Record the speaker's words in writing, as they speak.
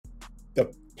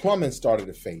the plumbing started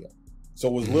to fail. So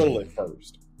it was little at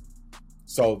first.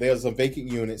 So there's a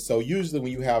vacant unit. So usually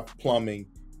when you have plumbing,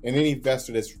 and any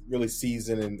investor that's really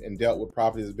seasoned and dealt with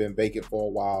properties that's been vacant for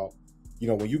a while,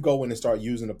 when you go in and start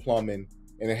using the plumbing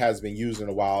and it has been used in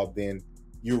a while, then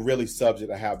you're really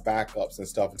subject to have backups and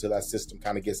stuff until that system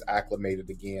kind of gets acclimated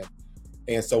again.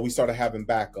 And so we started having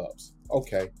backups.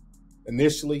 Okay.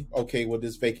 Initially, well,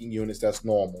 this vacant units, that's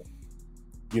normal.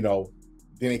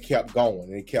 Then it kept going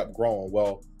and it kept growing.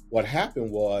 Well, what happened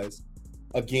was,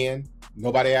 again,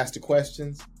 nobody asked the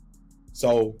questions.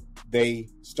 So they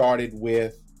started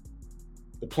with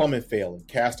the plumbing failing,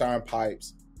 cast iron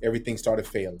pipes, everything started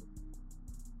failing.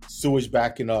 Sewage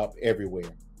backing up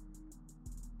everywhere.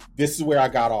 This is where I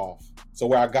got off. So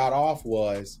where I got off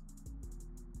was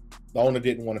the owner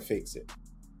didn't want to fix it.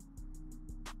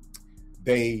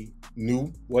 They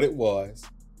knew what it was,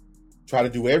 try to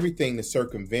do everything to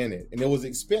circumvent it. And it was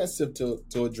expensive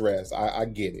to address. I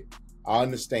get it. I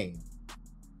understand.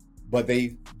 But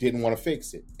they didn't want to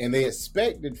fix it. And they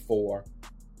expected for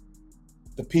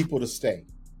the people to stay.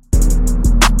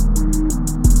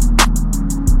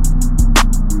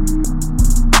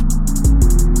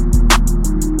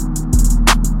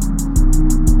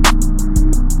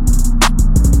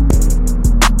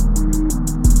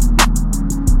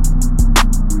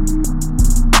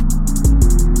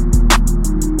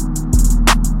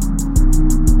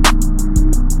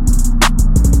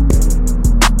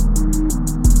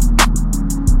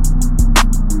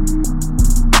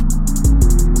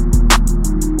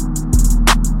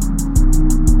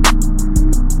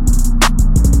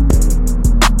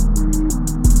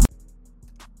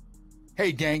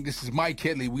 Hey gang, this is Mike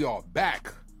Headley. We are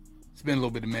back. It's been a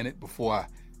little bit of a minute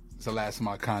it's the last time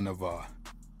I kind of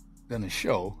done a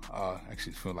show.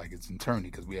 Actually, feel like it's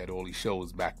eternity because we had all these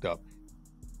shows backed up.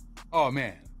 Oh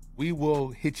man, we will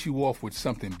hit you off with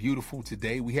something beautiful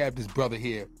today. We have this brother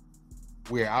here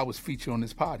where I was featured on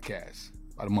this podcast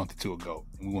about a month or two ago,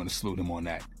 and we want to salute him on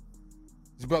that.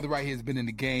 This brother right here has been in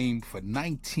the game for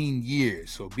 19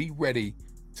 years, so be ready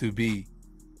to be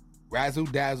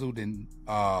razzle-dazzled and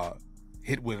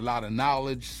hit with a lot of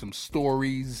knowledge, some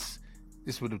stories,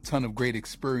 just with a ton of great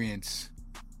experience,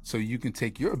 so you can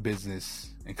take your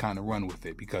business and kind of run with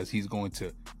it, because he's going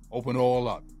to open it all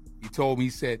up. He told me,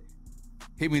 he said,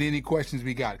 hit me with any questions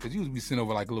we got, because usually we send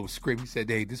over like a little script. He said,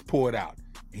 hey, just pour it out.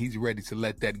 And he's ready to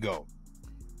let that go.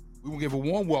 We will give a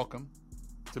warm welcome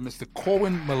to Mr.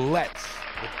 Corwyn Melette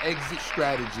with Exit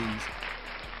Strategies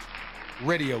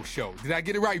radio show. Did I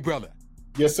get it right, brother?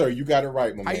 Yes, sir. You got it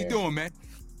right, my man. How you doing, man?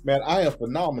 Man, I am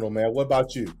phenomenal, man. What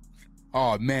about you?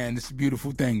 Oh, man, this is a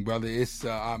beautiful thing, brother. It's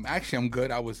actually, I'm good.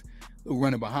 I was a little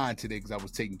running behind today because I was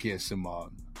taking care of some,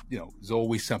 there's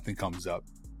always something comes up.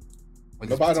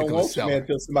 Nobody don't want you, man,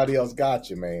 until somebody else got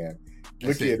you, man.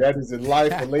 Look here, that is in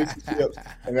life, relationships,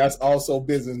 and that's also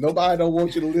business. Nobody don't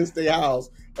want you to list their house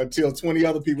until 20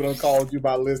 other people done called you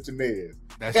about listing theirs.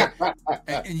 That's right.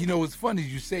 and what's funny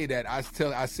is you say that. I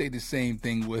say the same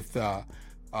thing with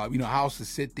houses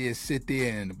sit there,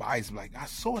 and the buyer's like, I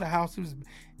saw the house, and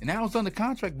now it's under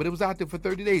contract, but it was out there for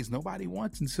 30 days. Nobody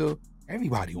wants until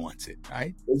everybody wants it,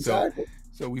 right? Exactly.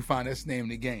 So we find that's the name of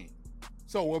the game.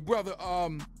 So, brother,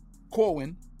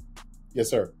 Corwyn. Yes,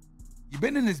 sir. You've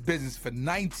been in this business for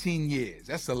 19 years.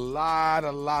 That's a lot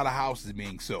of houses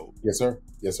being sold. Yes, sir.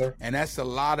 Yes, sir. And that's a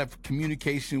lot of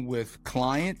communication with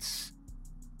clients,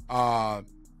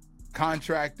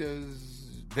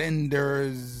 contractors,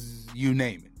 vendors, you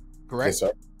name it. Correct? Yes,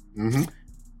 sir. Mm-hmm.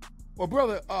 Well,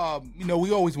 brother,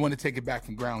 we always want to take it back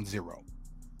from ground zero.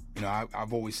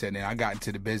 I've always said that I got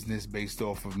into the business based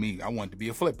off of me. I wanted to be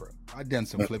a flipper. I've done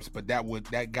some flips, but that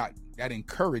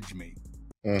encouraged me.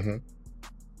 Mm-hmm.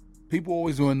 People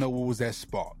always want to know, what was that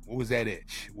spark? What was that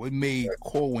itch? What made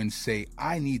Corwyn say,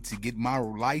 I need to get my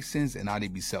license and I need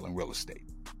to be selling real estate?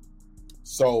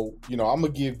 So, I'm going to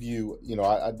give you,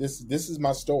 this is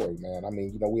my story, man. I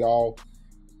mean, we all,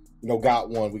 got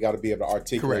one. We got to be able to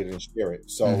articulate it and share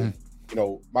it. So,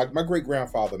 my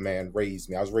great-grandfather, man, raised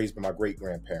me. I was raised by my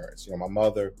great-grandparents. My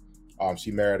mother,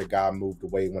 she married a guy, moved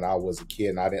away when I was a kid,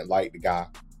 and I didn't like the guy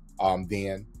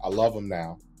then. I love him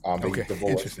now. He's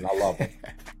divorced, and I love him.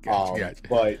 Gotcha.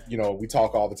 But, we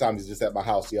talk all the time. He's just at my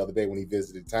house the other day when he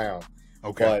visited town.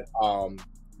 Okay. But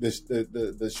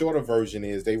the shorter version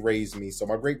is they raised me. So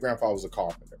my great-grandfather was a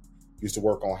carpenter. He used to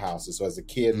work on houses. So as a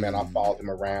kid, man, I followed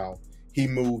him around. He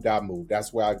moved, I moved.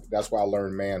 That's where I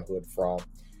learned manhood from.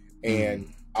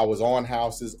 And I was on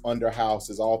houses, under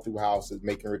houses, all through houses,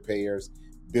 making repairs,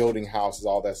 building houses,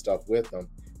 all that stuff with him.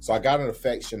 So I got an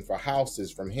affection for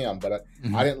houses from him, but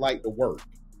I didn't like the work.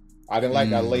 I didn't like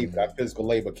that labor, that physical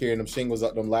labor, carrying them shingles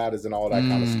up them ladders and all that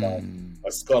kind of stuff,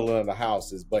 or scuttling under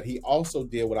houses. But he also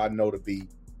did what I know to be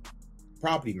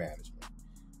property management.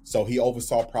 So he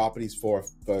oversaw properties for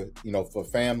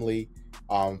family,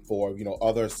 for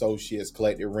other associates,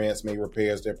 collected rents, made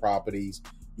repairs to their properties,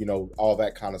 all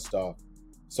that kind of stuff.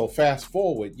 So fast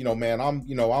forward, man, I'm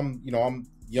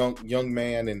young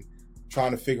man and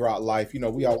trying to figure out life.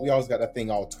 We always got that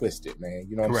thing all twisted, man.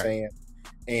 You know what I'm saying?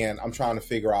 And I'm trying to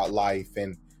figure out life,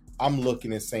 and I'm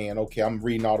looking and saying, okay, I'm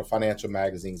reading all the financial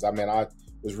magazines. I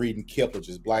was reading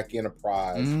Kiplinger, Black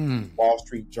Enterprise, Wall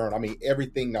Street Journal.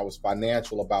 Everything that was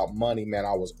financial about money, man,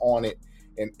 I was on it.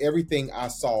 And everything I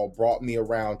saw brought me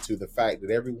around to the fact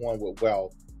that everyone with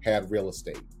wealth had real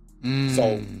estate.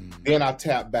 So then I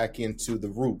tapped back into the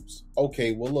roots.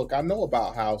 Okay, well, look, I know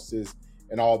about houses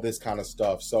and all this kind of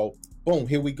stuff. So boom,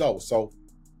 here we go. So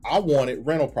I wanted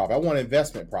rental property. I wanted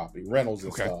investment property, rentals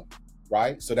and stuff,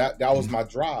 right? So that was my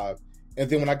drive. And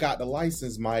then when I got the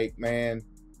license, Mike, man,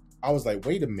 I was like,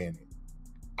 wait a minute.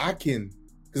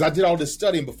 Because I did all this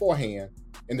studying beforehand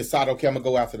and decided, okay, I'm going to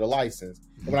go after the license.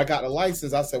 And when I got the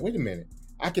license, I said, wait a minute.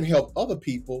 I can help other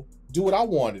people do what I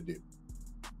want to do.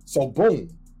 So boom,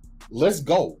 let's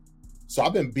go. So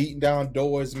I've been beating down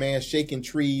doors, man, shaking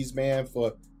trees, man,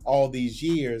 for all these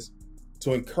years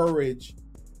to encourage,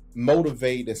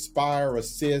 motivate, inspire,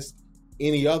 assist,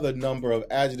 any other number of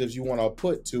adjectives you want to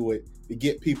put to it to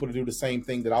get people to do the same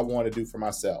thing that I want to do for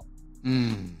myself.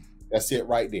 That's it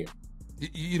right there.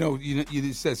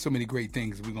 You said so many great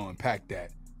things. We're going to unpack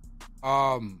that.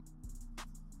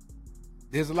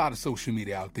 There's a lot of social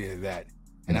media out there that,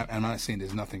 and I'm not saying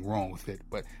there's nothing wrong with it,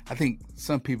 but I think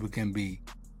some people can be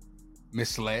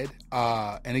misled.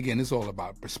 And again, it's all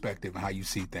about perspective and how you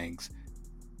see things.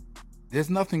 There's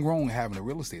nothing wrong with having a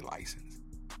real estate license.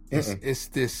 It's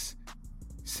this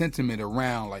sentiment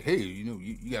around like, hey,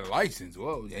 you got a license,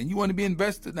 well, and you want to be an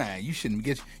investor? Nah, you shouldn't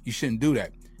do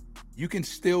that. You can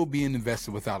still be an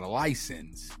investor without a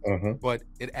license, but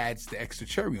it adds the extra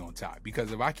cherry on top.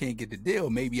 Because if I can't get the deal,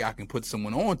 maybe I can put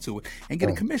someone onto it and get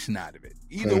a commission out of it.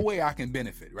 Either way, I can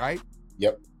benefit, right?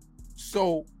 Yep.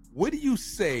 So what do you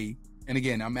say? And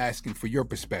again, I'm asking for your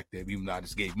perspective, even though I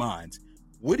just gave mine.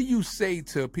 What do you say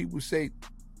to people, to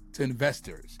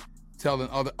investors, telling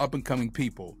other up-and-coming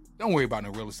people, don't worry about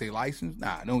no real estate license.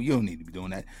 Nah, no, you don't need to be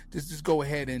doing that. Just go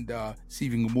ahead and see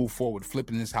if you can move forward,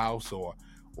 flipping this house or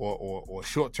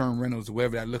short-term rentals, or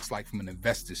whatever that looks like from an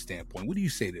investor standpoint. What do you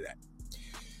say to that?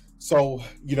 So,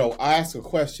 I ask a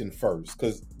question first,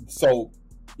 because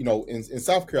in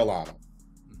South Carolina,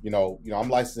 I'm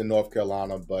licensed in North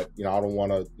Carolina, but I don't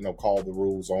want to call the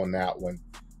rules on that one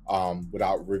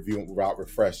without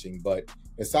refreshing. But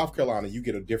in South Carolina, you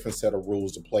get a different set of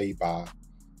rules to play by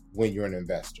when you're an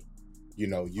investor.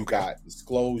 You got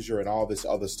disclosure and all this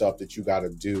other stuff that you got to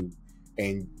do.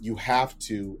 And you have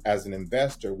to, as an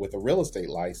investor with a real estate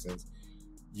license,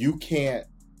 you can't,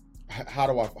 how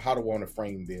do I want to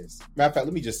frame this? Matter of fact,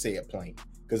 let me just say it plain,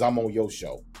 because I'm on your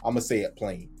show. I'm going to say it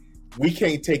plain. We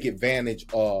can't take advantage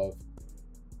of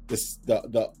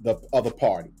the other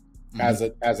party as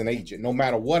an agent. No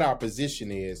matter what our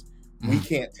position is, we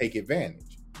can't take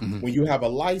advantage. When you have a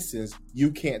license,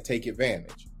 you can't take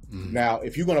advantage. Now,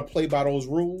 if you're going to play by those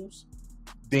rules,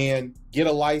 then get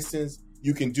a license.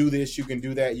 You can do this, you can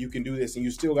do that, you can do this, and you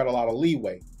still got a lot of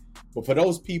leeway. But for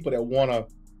those people that want to,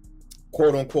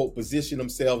 quote unquote, position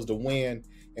themselves to win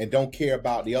and don't care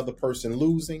about the other person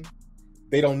losing,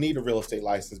 they don't need a real estate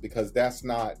license, because that's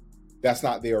not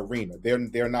their arena.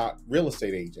 They're not real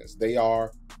estate agents. They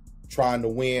are trying to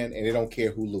win, and they don't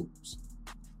care who lose.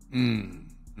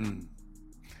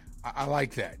 I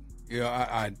like that.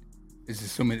 There's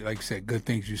just so many, like you said, good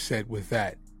things you said with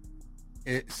that.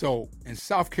 So in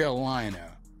South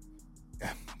Carolina,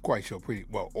 I'm quite sure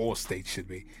all states should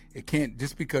be. It can't,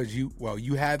 just because you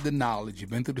have the knowledge, you've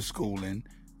been through the schooling,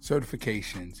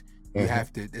 certifications, you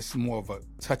have to, it's more of a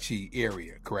touchy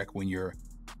area, correct? When you're,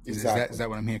 is that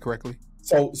what I'm hearing correctly?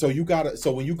 So you gotta,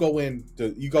 so when you go in,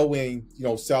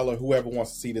 seller, whoever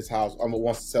wants to see this house,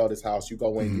 wants to sell this house, you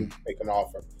go in, you make an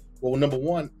offer. Well, number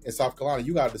one, in South Carolina,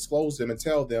 you gotta disclose them and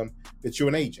tell them that you're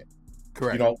an agent.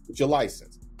 Correct. With your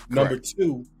license. Number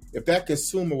two, if that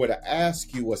consumer were to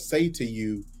ask you or say to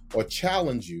you or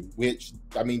challenge you, which,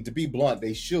 to be blunt,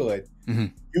 they should,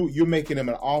 you're making them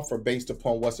an offer based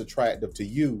upon what's attractive to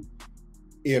you.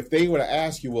 If they were to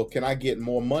ask you, well, can I get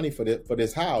more money for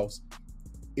this house?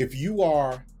 If you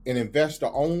are an investor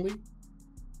only,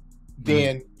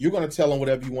 then you're going to tell them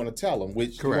whatever you want to tell them,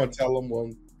 which you're going to tell them, well,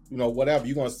 whatever.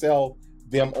 You're going to sell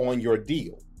them on your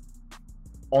deal.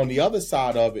 On the other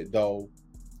side of it, though,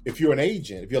 if you're an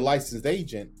agent, if you're a licensed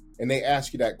agent, and they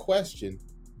ask you that question,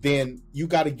 then you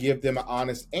got to give them an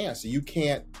honest answer. You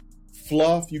can't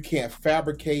fluff, you can't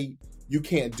fabricate, you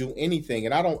can't do anything.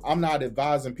 And I'm not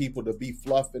advising people to be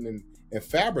fluffing and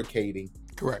fabricating.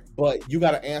 Correct. But you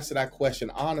got to answer that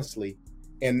question honestly,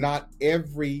 and not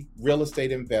every real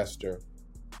estate investor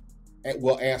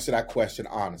will answer that question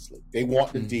honestly. They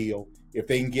want the deal. If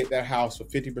they can get that house for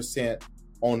 50 cents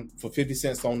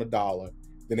on the dollar,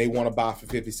 then they want to buy for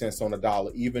 50 cents on the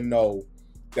dollar, even though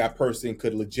that person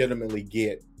could legitimately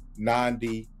get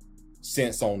 90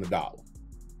 cents on the dollar.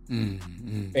 And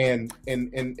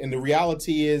the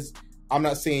reality is, I'm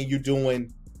not saying you're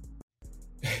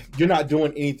not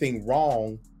doing anything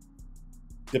wrong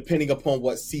depending upon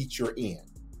what seat you're in.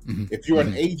 If you're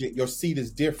an agent, your seat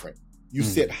is different. You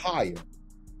sit higher.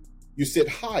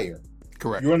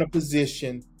 Correct. You're in a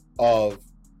position of,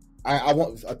 I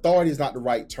want, authority is not the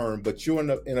right term, but you're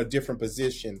in a different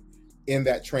position in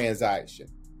that transaction.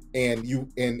 And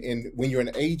when you're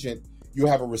an agent, you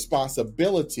have a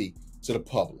responsibility to the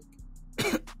public.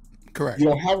 Correct. You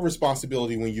don't have a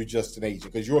responsibility when you're just an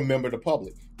agent, because you're a member of the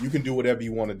public. You can do whatever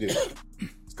you want to do.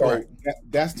 So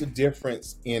that's the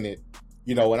difference in it,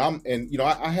 and I'm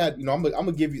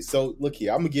gonna give you. So look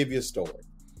here, I'm gonna give you a story.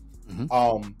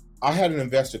 I had an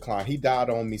investor client. He died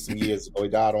on me some years ago. He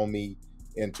died on me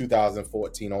in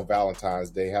 2014 on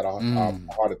Valentine's Day. Had a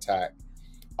heart attack.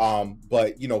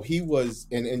 But he was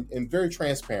and very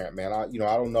transparent, man. I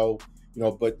don't know,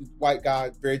 but white guy,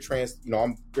 I'm very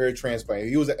transparent.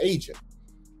 He was an agent,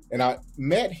 and I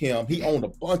met him. He owned a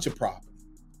bunch of property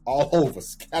all over,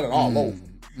 scattered all over.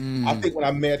 I think when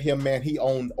I met him, man, he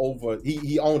owned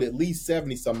he owned at least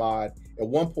 70 some odd. At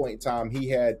one point in time, he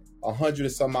had 100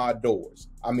 and some odd doors.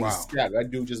 I mean, scattered.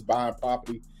 That dude just buying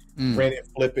property, renting,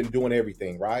 flipping, doing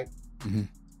everything, right?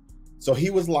 So he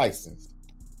was licensed,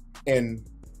 and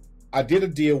I did a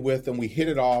deal with him. We hit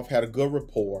it off, had a good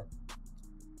rapport.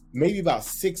 Maybe about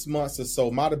 6 months or so,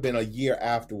 might have been a year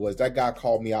afterwards, that guy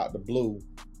called me out the blue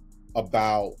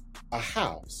about a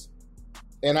house.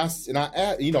 And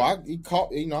he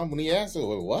called, when he asked,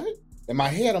 well, what? In my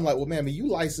head, I'm like, well, man, you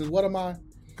licensed, what am I?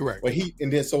 Correct. But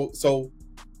so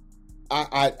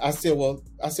I said, well,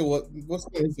 what's going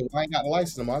on? He said, well, I ain't got a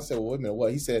license no more. I said, well, wait a minute,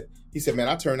 what? He said, man,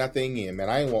 I turned that thing in, man.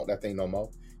 I ain't want that thing no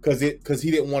more. Because he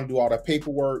didn't want to do all that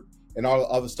paperwork and all the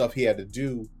other stuff he had to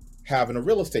do having a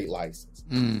real estate license.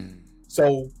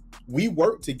 So we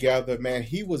worked together, man.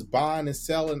 He was buying and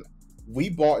selling. We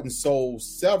bought and sold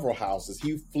several houses.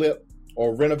 He flipped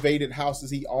or renovated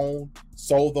houses he owned,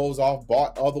 sold those off,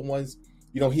 bought other ones.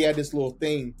 He had this little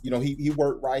thing, he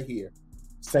worked right here.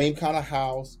 Same kind of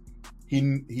house.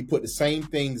 He put the same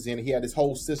things in. He had this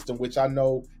whole system, which I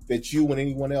know that you and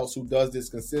anyone else who does this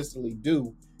consistently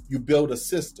do. You build a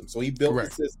system. So he built the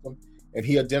system, and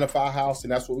he identified a house,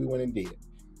 and that's what we went and did.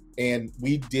 And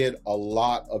we did a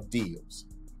lot of deals.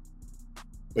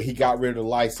 But he got rid of the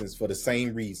license for the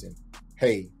same reason.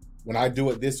 Hey, when I do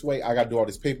it this way, I got to do all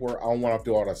this paperwork. I don't want to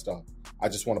do all that stuff. I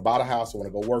just want to buy the house. I want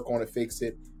to go work on it, fix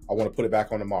it. I want to put it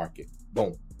back on the market.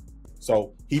 Boom.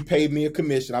 So he paid me a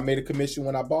commission. I made a commission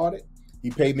when I bought it. He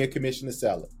paid me a commission to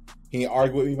sell it. He ain't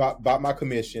argued with me about my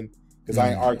commission, because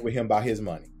I ain't argued with him about his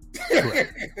money.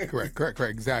 Correct.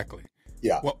 Exactly.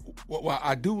 Yeah. Well,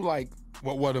 I do like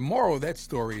what the moral of that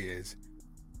story is: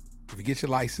 if you get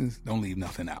your license, don't leave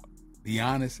nothing out. Be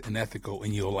honest and ethical,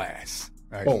 and you'll last.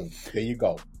 Right? Boom. There you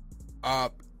go.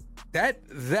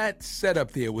 That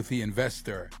setup there with the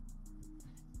investor,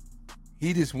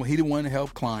 he didn't want to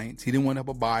help clients. He didn't want to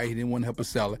help a buyer. He didn't want to help a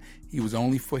seller. He was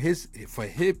only for his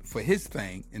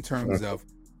thing in terms of,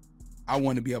 I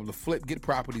want to be able to get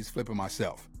properties, flip it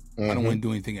myself. I don't want to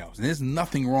do anything else. And there's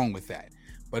nothing wrong with that.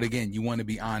 But again, you want to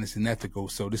be honest and ethical,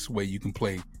 so this way you can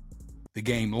play the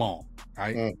game long,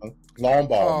 right? Long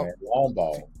ball, man. Long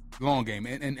ball. Long game.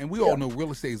 And we all know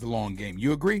real estate is a long game.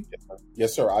 You agree?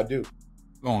 Yes, sir, I do.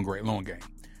 Long game.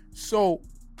 So,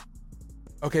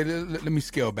 okay, let me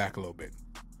scale back a little bit.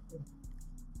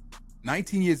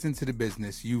 19 years into the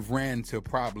business, you've ran to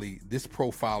probably this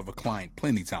profile of a client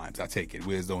plenty times, I take it.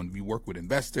 Whereas when you work with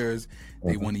investors,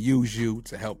 they want to use you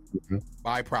to help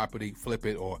buy property, flip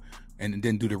it, and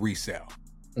then do the resale.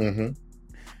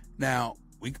 Now,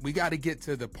 we got to get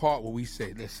to the part where we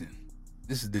say, listen,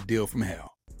 this is the deal from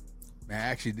hell. Man,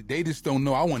 actually, they just don't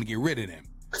know I want to get rid of them,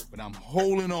 but I'm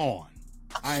holding on.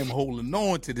 I am holding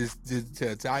on to this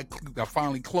till I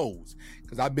finally close,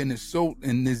 because I've been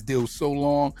in this deal so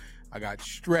long. I got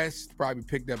stressed, probably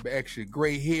picked up extra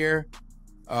gray hair.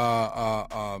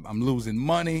 I'm losing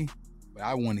money, but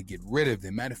I want to get rid of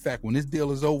them. Matter of fact, when this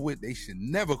deal is over with, they should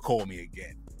never call me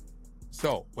again.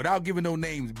 So, without giving no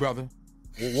names, brother,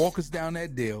 walk us down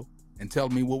that deal and tell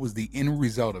me what was the end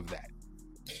result of that.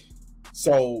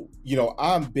 So,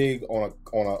 I'm big on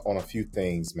a few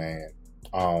things, man.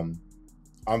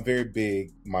 I'm very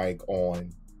big, Mike,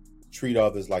 on treat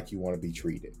others like you want to be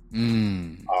treated.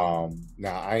 Now,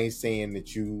 I ain't saying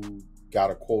that you got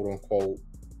to quote unquote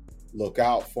look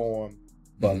out for them,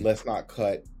 but let's not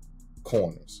cut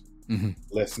corners.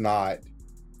 Let's not,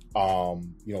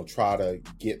 try to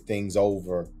get things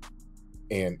over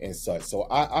and such. So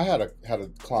I had a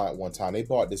client one time. They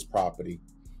bought this property,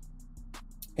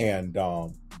 and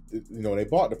they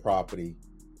bought the property.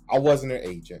 I wasn't their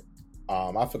agent.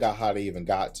 I forgot how they even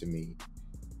got to me.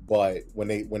 But when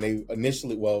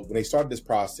they started this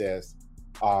process,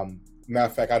 matter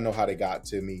of fact, I know how they got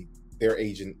to me. Their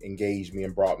agent engaged me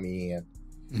and brought me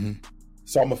in.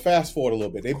 So I'm gonna fast forward a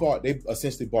little bit. They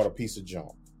essentially bought a piece of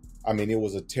junk. I mean, it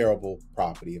was a terrible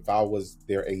property. If I was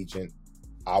their agent,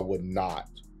 I would not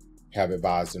have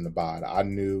advised them to buy it. I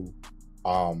knew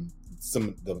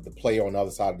some of the player on the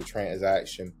other side of the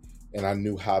transaction, and I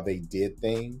knew how they did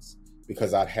things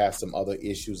because I'd had some other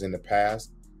issues in the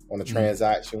past on the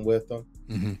transaction with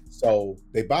them. So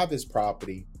they buy this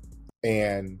property,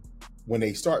 and when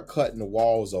they start cutting the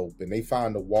walls open, they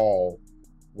find the wall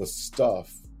was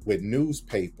stuffed with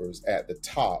newspapers at the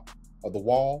top of the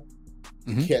wall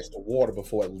to catch the water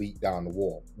before it leaked down the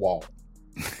wall.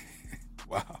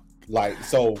 Wow. Like,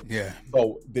 so, yeah.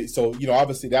 So,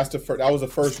 obviously that was the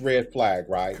first red flag,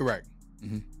 right? Correct.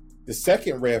 The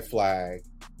second red flag,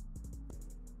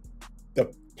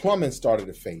 the plumbing started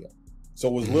to fail. So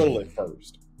it was little at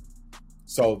first.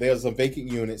 So there's a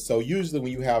vacant unit. So usually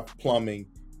when you have plumbing,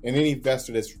 and any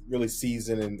investor that's really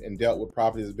seasoned and dealt with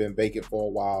properties that's been vacant for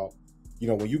a while,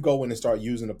 when you go in and start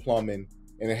using the plumbing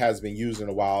and it has been used in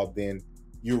a while, then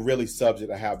you're really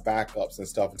subject to have backups and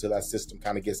stuff until that system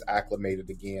kind of gets acclimated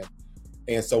again.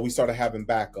 And so we started having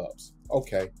backups.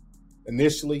 Okay.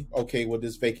 Initially, with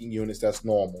this vacant units, that's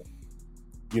normal.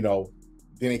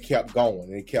 Then it kept going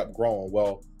and it kept growing.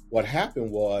 Well, what happened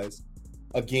was,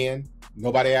 again,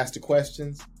 nobody asked the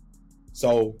questions.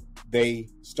 So they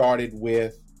started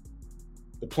with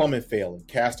the plumbing failing,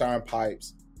 cast iron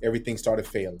pipes, everything started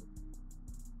failing.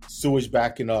 Sewage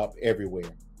backing up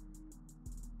everywhere.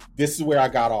 This is where I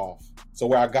got off. So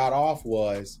where I got off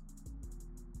was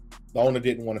the owner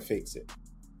didn't want to fix it.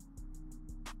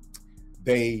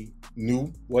 They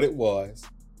knew what it was,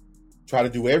 tried to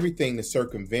do everything to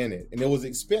circumvent it. And it was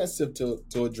expensive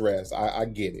to address. I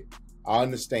get it. I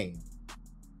understand.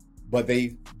 But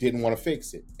they didn't want to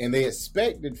fix it. And they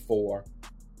expected for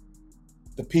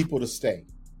the people to stay.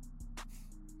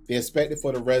 They expected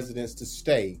for the residents to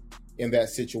stay in that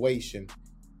situation.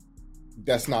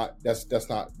 That's not,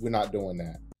 we're not doing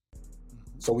that.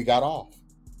 So we got off.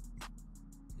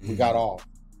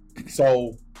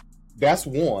 So that's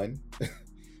one.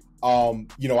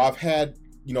 I've had,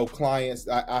 clients,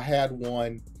 I had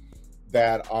one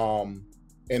that,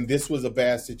 and this was a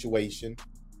bad situation.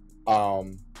 Out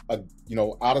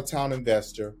of town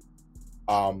investor,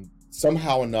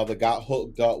 somehow or another got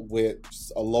hooked up with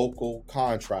a local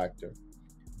contractor.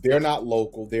 They're not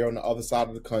local. They're on the other side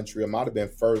of the country. It might have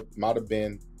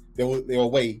been they were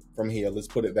away from here. Let's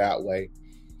put it that way.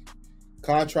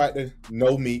 Contractor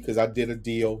know me because I did a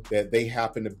deal that they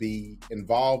happen to be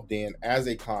involved in as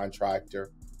a contractor.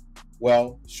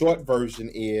 Well, short version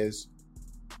is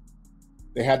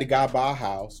they had the guy buy a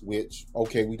house, which,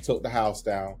 we took the house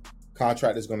down.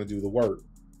 Contractor's going to do the work.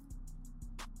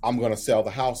 I'm going to sell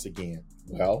the house again.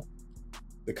 Well,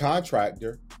 the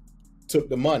contractor took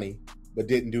the money, but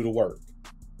didn't do the work.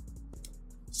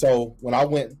 So when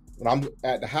I'm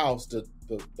at the house, the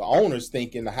owner's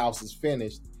thinking the house is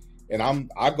finished. And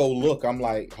I go look, I'm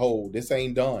like, this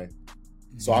ain't done.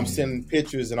 So I'm sending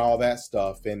pictures and all that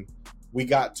stuff. And we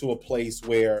got to a place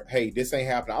where, hey, this ain't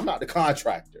happening. I'm not the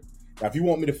contractor. Now, if you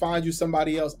want me to find you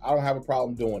somebody else, I don't have a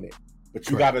problem doing it. But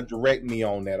you got to direct me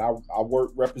on that. I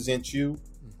represent you.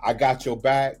 I got your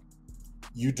back.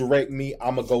 You direct me.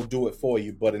 I'm going to go do it for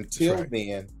you. But until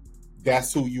then,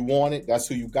 that's who you wanted. That's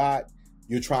who you got.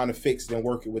 You're trying to fix it and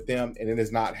work it with them. And it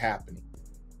is not happening.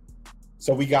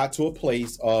 So we got to a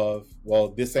place of,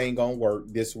 this ain't going to work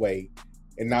this way.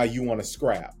 And now you want to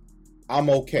scrap. I'm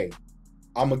okay.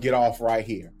 I'm going to get off right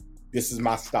here. This is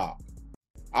my stop.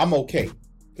 I'm okay.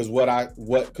 Because what I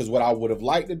would have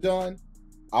liked to done,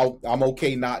 I'm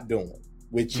okay not doing,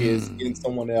 which is getting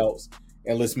someone else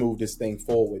and let's move this thing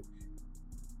forward.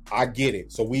 I get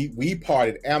it. So we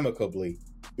parted amicably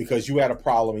because you had a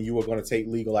problem and you were going to take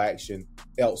legal action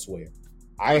elsewhere.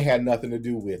 I ain't had nothing to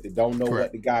do with it. Don't know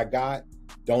what the guy got.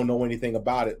 Don't know anything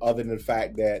about it other than the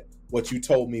fact that what you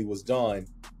told me was done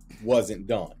wasn't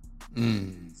done.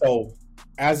 So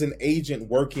as an agent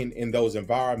working in those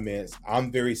environments,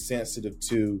 I'm very sensitive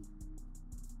to,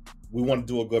 we want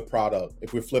to do a good product.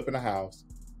 If we're flipping a house,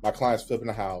 my client's flipping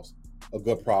a house, a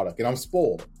good product. And I'm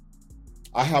spoiled.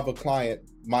 I have a client,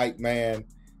 Mike, man,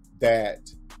 that,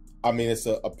 I mean, it's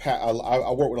I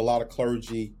work with a lot of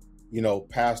clergy,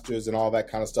 pastors and all that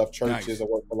kind of stuff, churches. Nice. I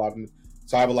work with a lot of,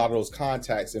 so I have a lot of those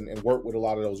contacts and work with a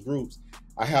lot of those groups.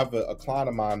 I have a client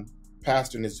of mine,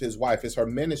 pastor, and his wife, it's her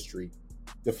ministry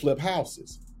to flip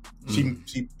houses.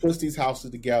 She puts these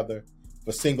houses together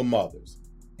for single mothers.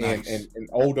 Nice. and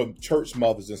older church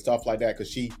mothers and stuff like that,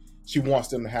 because she wants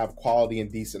them to have quality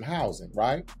and decent housing,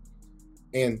 right?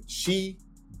 And she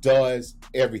does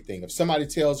everything. If somebody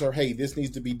tells her, hey, this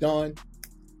needs to be done,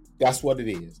 that's what it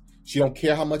is. She don't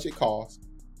care how much it costs.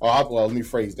 Well, let me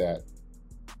phrase that.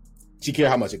 She cares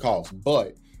how much it costs,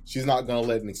 but she's not going to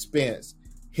let an expense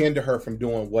hinder her from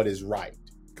doing what is right.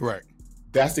 Correct.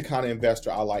 That's the kind of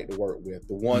investor I like to work with.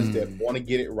 The ones that want to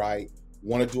get it right,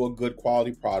 want to do a good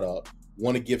quality product,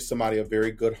 want to give somebody a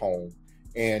very good home,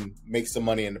 and make some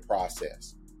money in the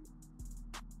process.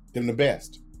 Them the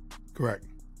best. Correct.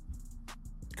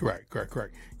 I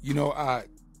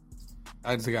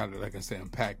just got to, like I said,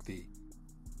 unpack the,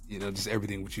 just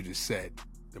everything what you just said.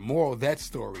 The moral of that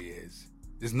story is,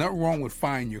 there's nothing wrong with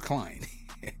firing your client,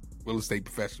 real estate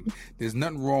professional. There's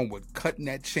nothing wrong with cutting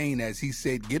that chain, as he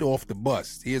said, get off the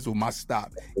bus. Here's where my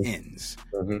stop ends.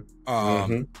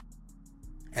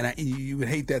 And you would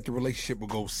hate that the relationship would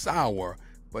go sour,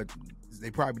 but they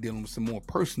probably dealing with some more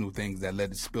personal things that let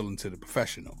it spill into the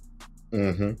professional.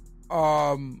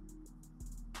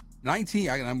 19,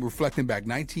 I'm reflecting back,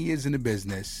 19 years in the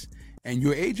business, and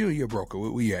you're an agent or you're a broker?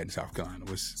 Where you at in South Carolina?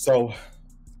 So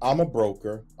I'm a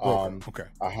broker. Okay.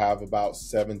 I have about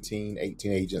 17,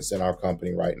 18 agents in our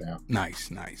company right now.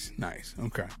 Nice.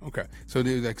 Okay. So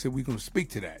like I said, we're going to speak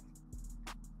to that.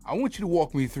 I want you to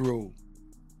walk me through,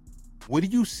 what do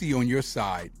you see on your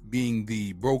side being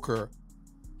the broker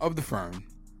of the firm,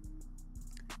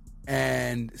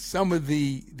 and some of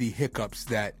the hiccups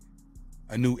that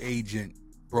a new agent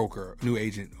or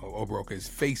broker is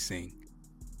facing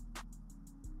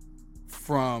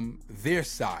from their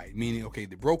side? Meaning, okay,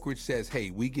 the brokerage says,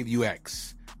 hey, we give you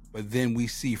X, but then we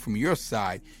see from your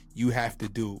side, you have to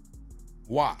do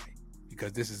Y,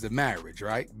 because this is a marriage,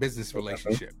 right? Business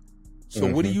relationship.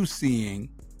 So what are you seeing?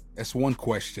 That's one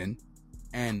question.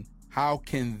 And how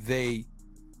can they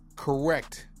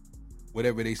correct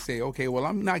whatever they say? Okay, well,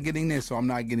 I'm not getting this, or I'm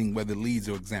not getting whether leads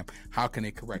or exam. How can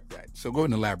they correct that? So go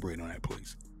ahead and elaborate on that,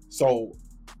 please. So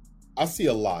I see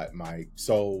a lot, Mike.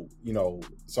 So, I'm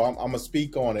going to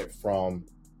speak on it from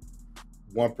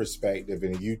one perspective,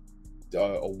 and you,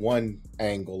 one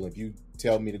angle. If you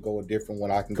tell me to go a different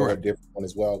one, I can go a different one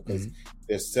as well, because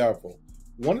there's several.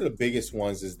 One of the biggest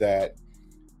ones is that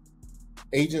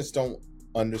agents don't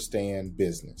understand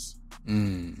business.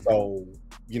 So,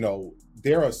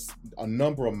 there are a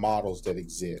number of models that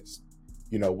exist.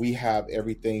 We have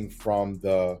everything from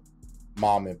the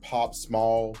mom and pop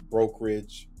small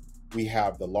brokerage. We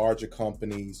have the larger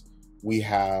companies. We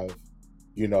have,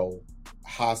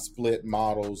 high split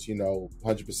models,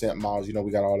 100% models.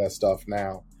 We got all that stuff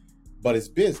now, but it's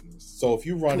business. So if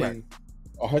you're running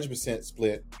 100%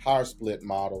 split, higher split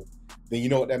model, then you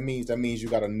know what that means? That means you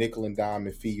got a nickel and dime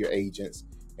and fee your agents,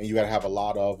 and you got to have a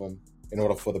lot of them in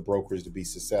order for the brokerage to be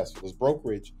successful. Because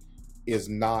brokerage is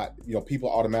not, people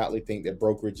automatically think that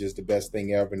brokerage is the best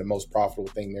thing ever and the most profitable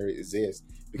thing there exists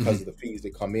because of the fees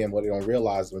that come in. What they don't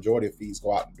realize, the majority of fees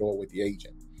go out the door with the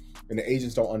agent. And the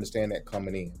agents don't understand that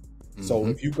coming in. So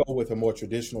if you go with a more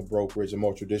traditional brokerage, a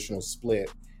more traditional split,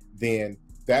 then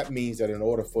that means that in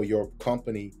order for your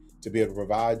company to be able to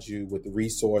provide you with the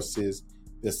resources,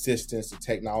 the assistance, the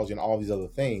technology, and all these other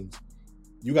things,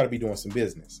 you got to be doing some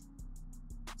business.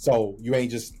 So you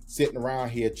ain't just sitting around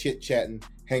here chit-chatting,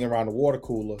 hanging around the water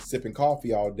cooler, sipping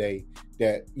coffee all day,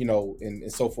 that,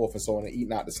 and so forth and so on, and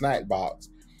eating out the snack box.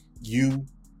 You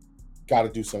got to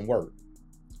do some work.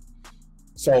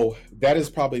 So that is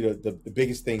probably the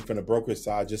biggest thing from the brokerage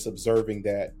side, just observing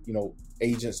that,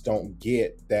 agents don't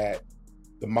get that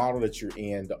the model that you're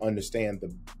in, to understand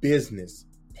the business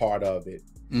part of it,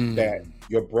 that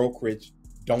your brokerage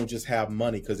don't just have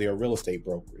money because they're a real estate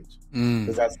brokerage,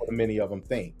 because that's what many of them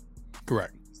think.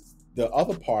 Correct. The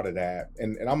other part of that,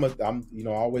 and I'm I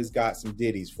always got some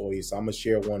ditties for you, so I'm gonna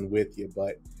share one with you.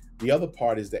 But the other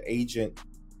part is the agent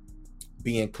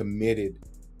being committed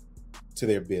to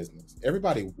their business.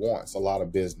 Everybody wants a lot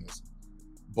of business,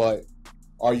 but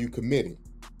are you committed?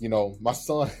 My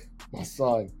son, he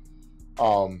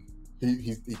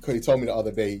told me the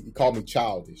other day, he called me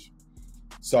childish.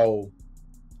 So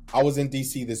I was in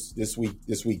DC this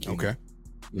weekend. Okay.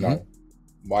 You know,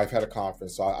 wife had a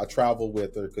conference, so I traveled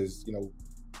with her because, you know,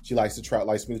 she likes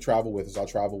me to travel with her, so I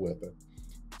travel with her.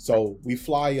 So we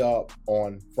fly up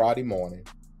on Friday morning.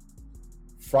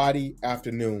 Friday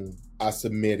afternoon, I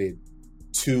submitted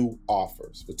 2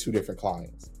 offers for 2 different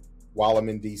clients while I'm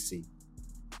in DC.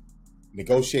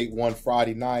 Negotiate one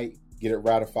Friday night, get it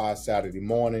ratified Saturday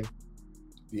morning.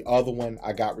 The other one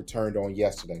I got returned on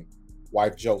yesterday.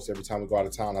 Wife jokes, every time we go out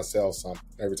of town, I sell something.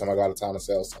 Every time I go out of town, I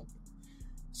sell something.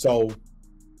 So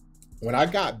when I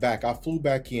got back, I flew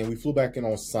back in. We flew back in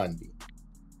on Sunday.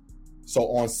 So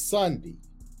on Sunday,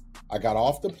 I got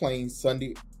off the plane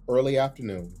Sunday early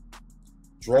afternoon,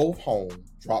 drove home,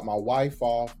 dropped my wife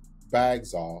off,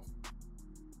 bags off,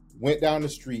 went down the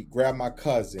street, grabbed my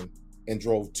cousin, and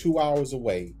drove 2 hours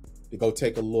away to go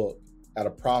take a look at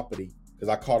a property because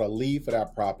I caught a lead for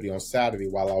that property on Saturday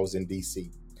while I was in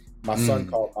DC. My son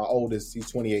called, my oldest,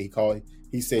 he's 28, he called,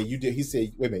 he said,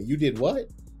 wait a minute, you did what?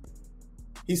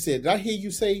 He said, did I hear you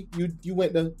say you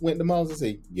went to Mars? I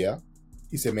said, yeah.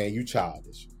 He said, man, you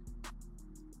childish.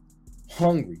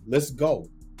 Hungry, let's go.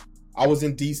 I was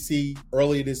in DC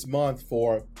earlier this month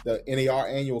for the NAR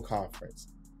annual conference.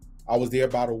 I was there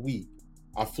about a week.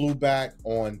 I flew back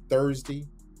on Thursday.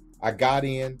 I got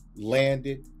in,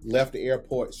 landed, left the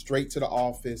airport, straight to the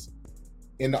office.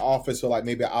 In the office for like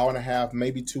maybe an hour and a half,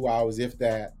 maybe 2 hours, if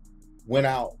that. Went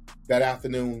out that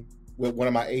afternoon with one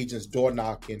of my agents door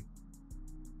knocking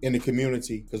in the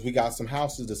community because we got some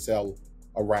houses to sell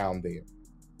around there.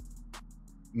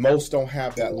 Most don't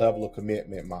have that level of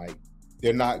commitment, Mike.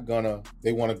 They want to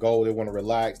go, they want to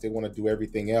relax, they want to do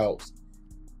everything else.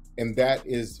 And that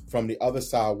is from the other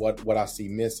side what I see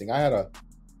missing. I had an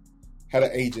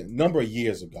agent a number of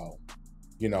years ago,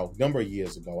 and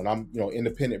I'm,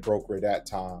 independent broker at that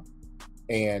time.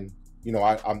 And,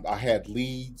 I had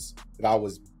leads that I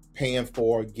was paying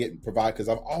for, provide, because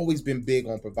I've always been big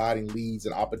on providing leads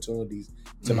and opportunities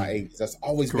to my agents. That's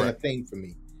always been a thing for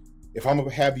me. If I'm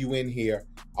gonna have you in here,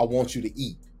 I want you to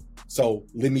eat. So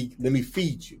let me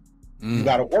feed you. You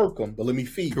got to work them, but let me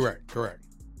feed you. Correct.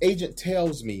 Agent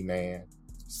tells me,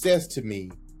 says to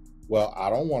me, well, I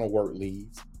don't want to work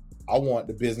leads. I want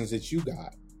the business that you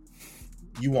got.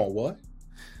 You want what?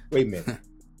 Wait a minute.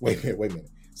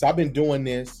 So I've been doing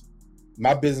this.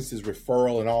 My business is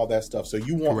referral and all that stuff. So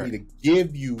you want me to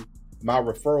give you my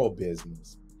referral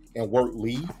business and work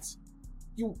leads?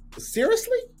 You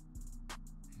seriously?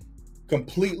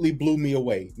 Completely blew me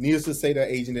away. Needless to say, that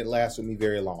agent didn't last with me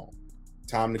very long.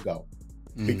 Time to go.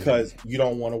 Because you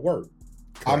don't want to work.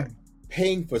 Correct. I'm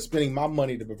paying for spending my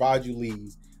money to provide you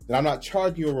leads that I'm not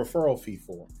charging you a referral fee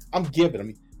for. I'm giving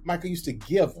them. Michael used to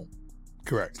give them.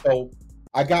 Correct. So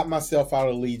I got myself out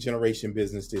of the lead generation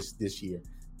business this year.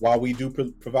 While we do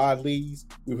provide leads,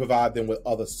 we provide them with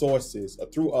other sources or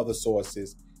through other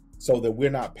sources so that we're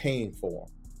not paying for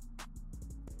them.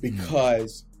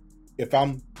 Because if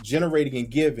I'm generating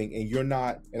and giving and you're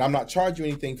not, and I'm not charging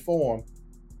you anything for them,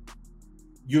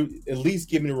 you at least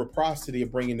give me the reciprocity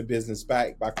of bringing the business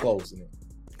back by closing it.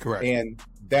 Correct. And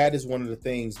that is one of the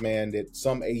things, man, that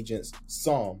some agents,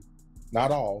 not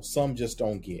all, some just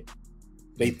don't get.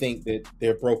 They think that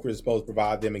their broker is supposed to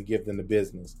provide them and give them the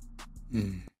business.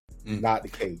 Not the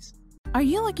case. Are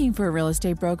you looking for a real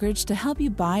estate brokerage to help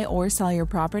you buy or sell your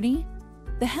property?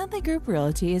 The Headley Group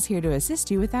Realty is here to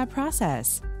assist you with that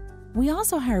process. We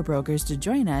also hire brokers to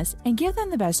join us and give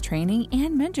them the best training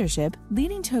and mentorship,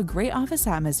 leading to a great office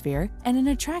atmosphere and an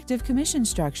attractive commission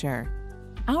structure.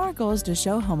 Our goal is to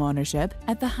show homeownership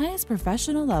at the highest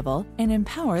professional level and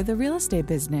empower the real estate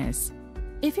business.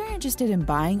 If you're interested in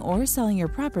buying or selling your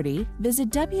property, visit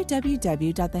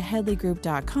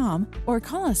www.theheadleygroup.com or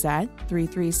call us at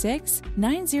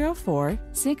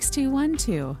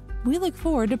 336-904-6212. We look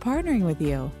forward to partnering with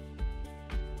you.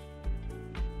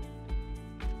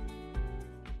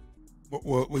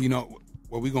 Well,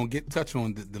 we're going to touch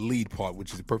on the lead part,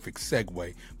 which is a perfect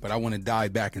segue, but I want to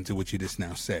dive back into what you just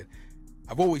now said.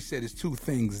 I've always said there's 2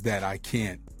 things that I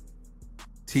can't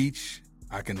teach.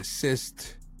 I can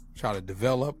assist, try to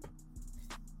develop.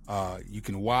 You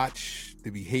can watch the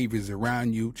behaviors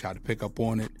around you, try to pick up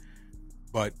on it.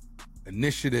 But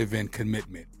initiative and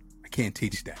commitment, I can't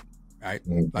teach that, right?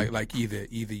 Like either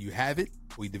you have it,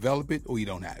 or you develop it, or you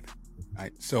don't have it,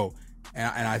 right? So,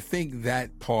 and I think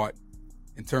that part,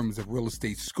 in terms of real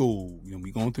estate school,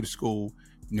 we going through the school,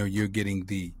 you're getting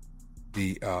the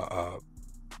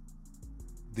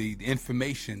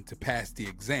information to pass the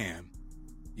exam.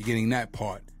 You're getting that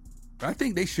part. But I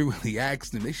think they should really ask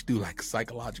them. They should do like a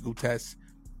psychological test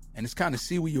and just kind of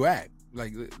see where you at.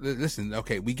 Like, listen,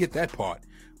 okay, we get that part,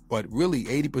 but really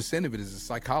 80% of it is the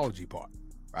psychology part,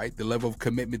 right? The level of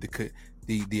commitment,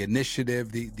 the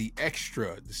initiative, the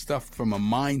extra, the stuff from a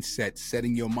mindset,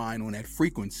 setting your mind on that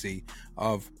frequency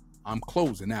of I'm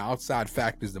closing. Now, outside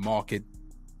factors, the market,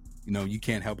 you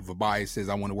can't help if a buyer says,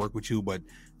 I want to work with you, but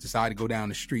decide to go down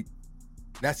the street.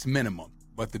 That's minimum.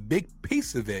 But the big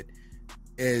piece of it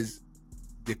is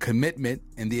the commitment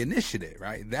and the initiative,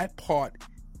 right? That part,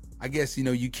 I guess,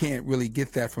 you can't really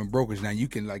get that from brokers. Now, you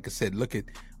can, like I said, look at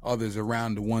others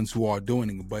around, the ones who are doing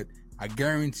it, but I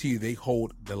guarantee you they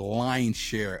hold the lion's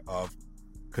share of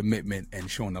commitment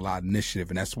and showing a lot of initiative,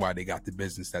 and that's why they got the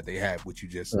business that they have, which you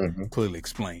just clearly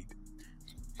explained.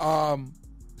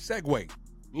 Segue,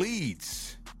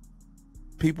 leads.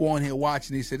 People on here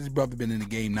watching, they said this brother been in the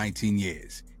game 19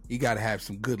 years. He got to have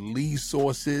some good lead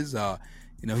sources.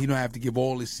 He don't have to give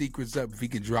all his secrets up. If he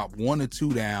can drop one or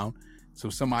two down so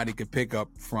somebody can pick up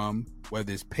from,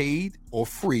 whether it's paid or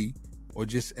free or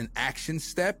just an action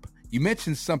step. You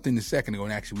mentioned something a second ago,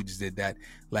 and actually we just did that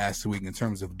last week in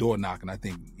terms of door knocking. I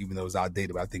think, even though it's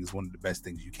outdated, but I think it's one of the best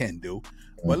things you can do.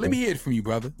 But let me hear it from you,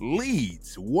 brother.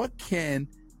 Leads. What can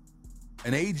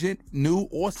an agent, new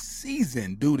or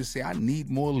seasoned, do to say, I need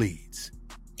more leads?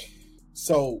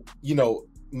 So,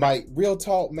 my real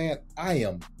talk, man, I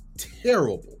am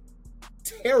terrible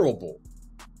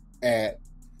at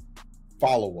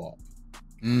follow-up.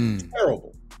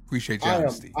 Terrible. Appreciate your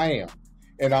honesty. I am.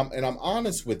 And I'm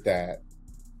honest with that.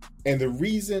 And the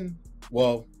reason,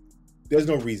 well, there's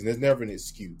no reason. There's never an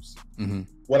excuse.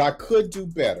 What I could do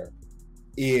better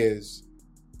is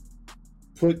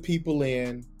put people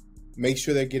in, make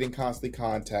sure they're getting constantly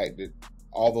contacted,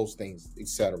 all those things,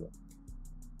 etc.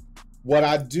 What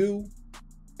I do,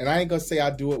 and I ain't gonna say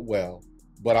I do it well,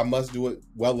 but I must do it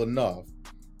well enough.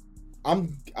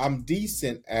 I'm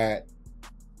decent at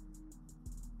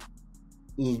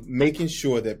making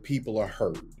sure that people are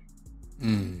heard.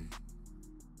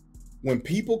 When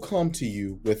people come to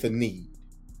you with a need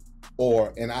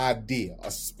or an idea, a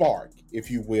spark,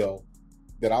 if you will,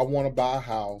 that I want to buy a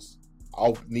house,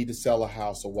 I'll need to sell a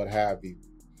house or what have you,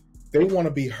 they want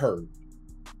to be heard.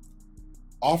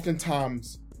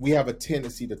 Oftentimes we have a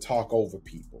tendency to talk over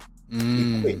people.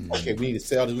 Okay, we need to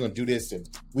sell this, we're gonna do this, and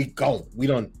we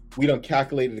done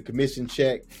calculated the commission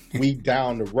check, we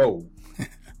down the road.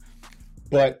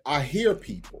 But I hear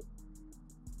people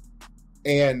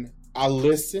and I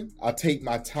listen, I take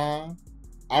my time,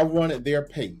 I run at their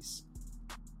pace.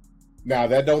 Now,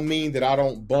 that don't mean that I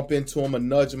don't bump into them and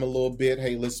nudge them a little bit.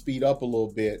 Hey, let's speed up a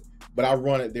little bit. But I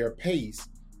run at their pace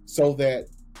so that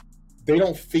they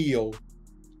don't feel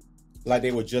like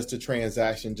they were just a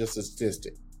transaction, just a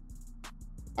statistic.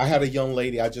 I had a young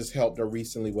lady, I just helped her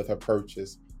recently with her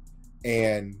purchase.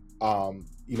 And,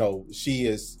 she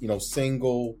is,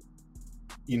 single,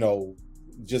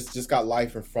 just got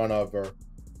life in front of her.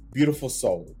 Beautiful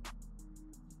soul.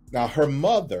 Now, her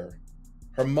mother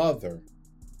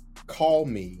called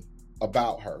me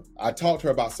about her. I talked to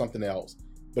her about something else,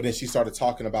 but then she started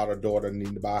talking about her daughter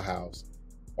needing to buy a house.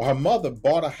 Well, her mother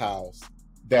bought a house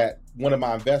that one of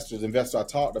my investors I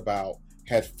talked about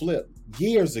had flipped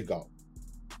years ago.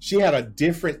 She had a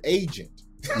different agent,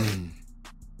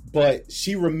 but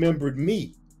she remembered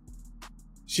me.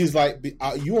 She's like,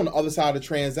 you on the other side of the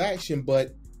transaction,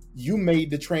 but you made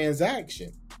the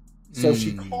transaction. So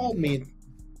she called me and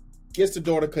gets the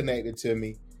daughter connected to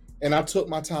me. And I took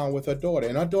my time with her daughter.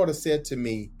 And her daughter said to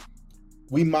me,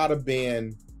 we might have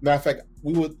been, matter of fact,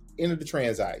 we would enter the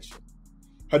transaction.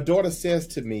 Her daughter says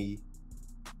to me,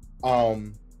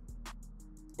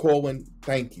 Corwyn,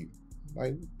 thank you.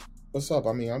 Like, what's up?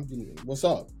 What's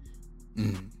up?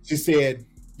 She said,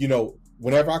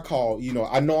 whenever I call,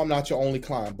 I know I'm not your only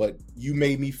client, but you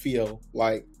made me feel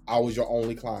like I was your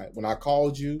only client. When I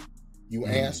called you, you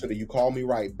answered, or you called me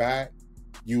right back.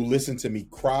 You listened to me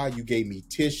cry. You gave me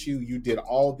tissue. You did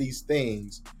all these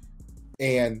things.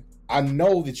 And I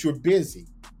know that you're busy,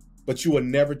 but you are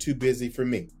never too busy for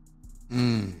me.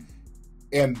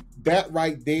 And that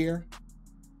right there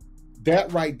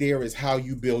is how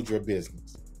you build your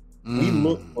business. We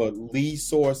look for lead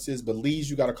sources, but leads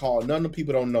you got to call. None of the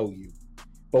people don't know you.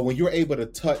 But when you're able to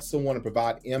touch someone and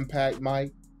provide impact,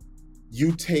 Mike,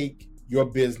 you take your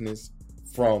business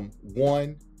from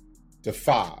 1 to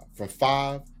 5, from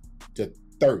 5 to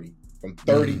 30, from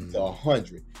 30 to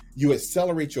 100. You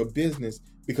accelerate your business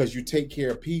because you take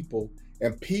care of people,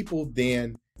 and people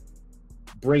then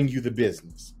bring you the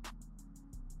business.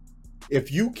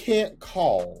 If you can't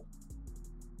call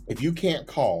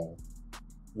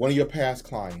one of your past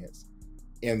clients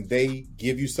and they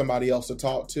give you somebody else to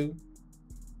talk to,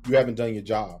 you haven't done your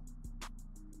job.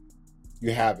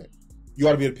 You haven't. You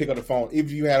ought to be able to pick up the phone. Even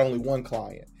if you had only one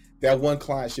client, that one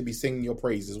client should be singing your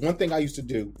praises. One thing I used to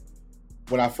do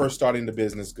when I first started in the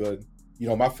business, good. You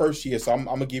know, my first year, so I'm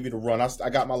gonna give you the run. I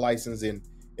got my license in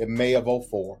May of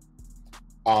 04.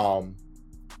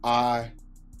 My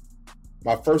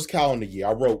first calendar year,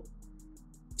 I wrote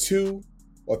 2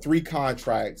 or 3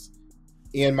 contracts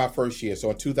in my first year, so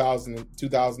in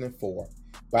 2004.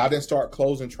 But I didn't start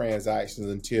closing transactions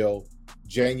until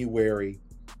January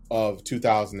of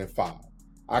 2005.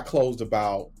 I closed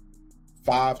about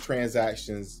 5 to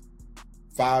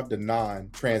 9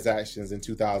 transactions in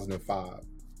 2005.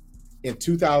 In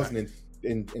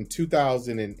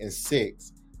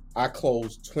 2006, I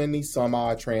closed 20 some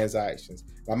odd transactions.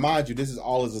 Now, mind you, this is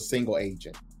all as a single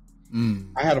agent.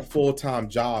 I had a full-time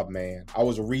job, man. I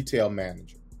was a retail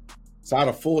manager. So I had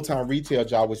a full-time retail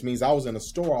job, which means I was in a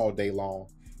store all day long,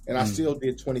 and I still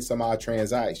did 20 some odd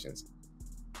transactions.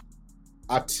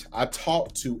 I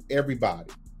talked to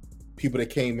everybody, people that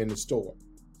came in the store.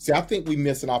 See, I think we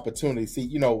miss an opportunity. See,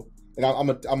 you know, and I'm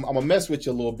gonna mess with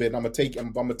you a little bit. And I'm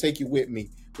gonna take you with me,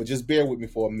 but just bear with me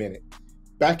for a minute.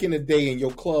 Back in the day, in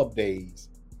your club days,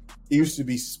 it used to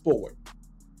be sport.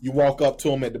 You walk up to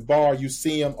them at the bar, you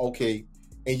see them, okay,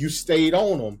 and you stayed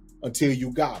on them until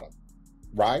you got them,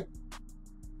 right?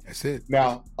 That's it.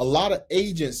 Now, a lot of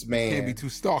agents, man, can't be too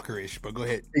stalkerish, but go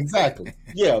ahead. Exactly.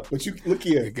 Yeah, but you look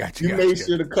here. You made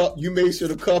sure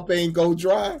the cup ain't go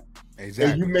dry.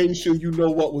 Exactly. And you made sure you know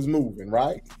what was moving,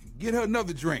 right? Get her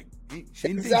another drink. She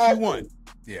didn't Exactly. think she won.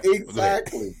 Yeah.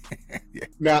 Exactly. Yeah.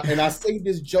 Now, and I say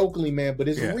this jokingly, man, but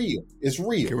it's real. It's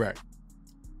real. Correct.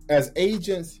 As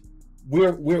agents, we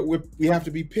have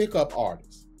to be pickup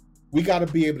artists. We got to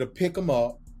be able to pick them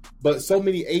up. But so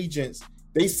many agents,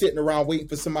 they sitting around waiting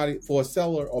for a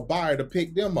seller or buyer to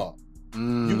pick them up.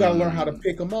 You got to learn how to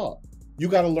pick them up. You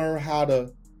got to learn how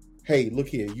to, hey, look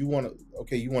here, you want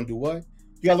to do what?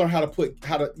 You got to learn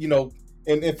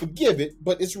and forgive it,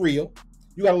 but it's real.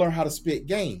 You got to learn how to spit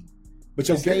game. But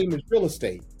your game is real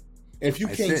estate. And if you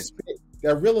can't spit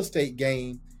that real estate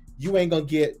game, you ain't going to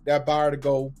get that buyer to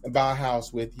go and buy a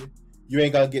house with you. You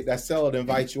ain't going to get that seller to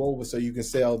invite you over so you can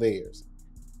sell theirs.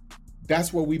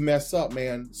 That's where we mess up,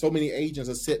 man. So many agents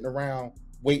are sitting around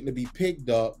waiting to be picked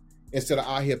up instead of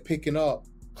out here picking up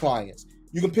clients.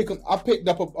 You can pick them. I picked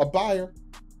up a buyer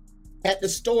at the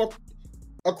store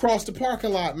across the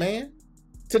parking lot, man,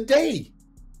 today.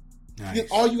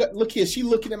 Nice. All you got, look here, she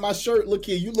looking at my shirt. Look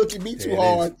here, you look at me too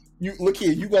hard. You look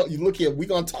here, you look here, we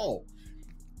gonna talk.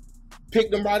 Pick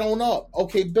them right on up.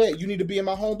 Okay, bet you need to be in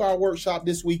my home buyer workshop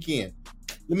this weekend.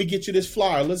 Let me get you this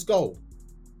flyer. Let's go.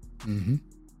 Mm-hmm.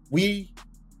 We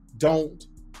don't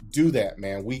do that,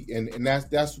 man. And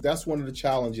that's one of the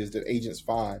challenges that agents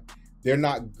find. They're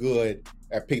not good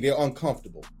at picking. They're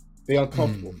uncomfortable.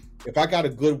 If I got a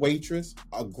good waitress,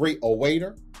 a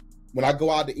waiter, when I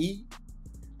go out to eat,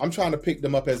 I'm trying to pick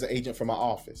them up as an agent from my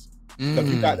office. Because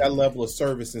if you got that level of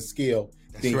service and skill,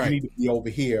 then you need to be over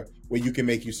here where you can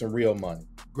make you some real money.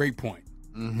 Great point.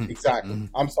 Mm-hmm. Exactly.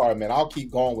 Mm-hmm. I'm sorry, man. I'll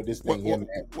keep going with this thing here, man.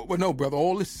 Well, no, brother.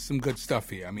 All this is some good stuff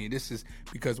here. I mean, this is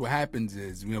because what happens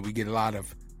is, we get a lot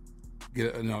of,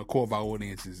 core of our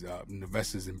audience is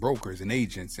investors and brokers and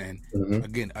agents. And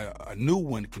again, a new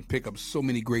one can pick up so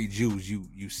many great jewels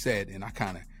you said, and I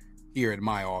kind of, here at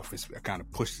my office, I kind of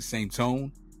push the same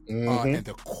tone. And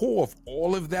the core of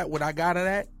all of that, what I got of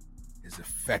that, is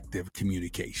effective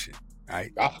communication,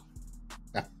 right? You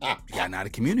got to know how to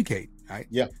communicate, right?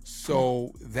 Yeah.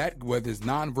 So that, whether it's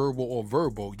nonverbal or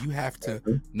verbal, you have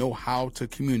to know how to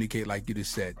communicate, like you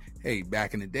just said. Hey,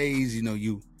 back in the days,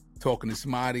 you talking to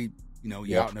somebody,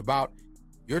 you're out and about,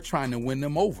 you're trying to win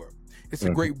them over. It's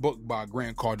a great book by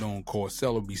Grant Cardone called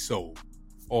Sell or Be Sold.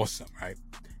 Awesome, right?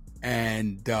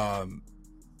 And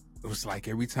it was like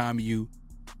every time you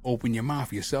open your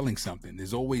mouth, you're selling something.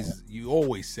 You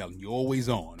always selling, you're always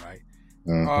on, right?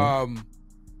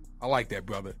 I like that,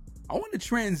 brother. I want to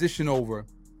transition over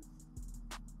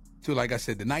to, like I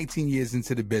said, the 19 years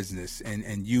into the business,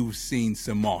 and you've seen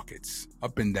some markets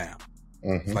up and down,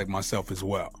 like myself as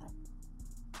well.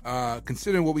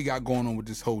 Considering what we got going on with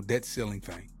this whole debt ceiling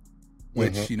thing,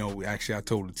 which, actually I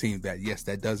told the team that, yes,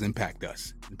 that does impact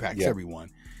us, impacts everyone.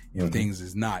 If things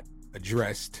is not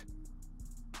addressed,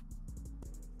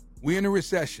 we're in a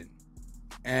recession,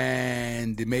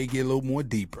 and it may get a little more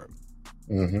deeper.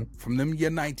 From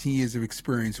your 19 years of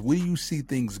experience, where do you see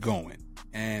things going,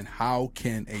 and how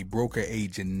can a broker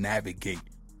agent navigate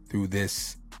through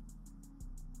this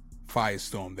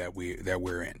firestorm that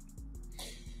we're in?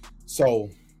 So,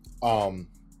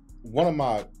 one of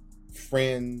my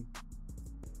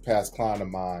past client of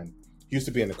mine, used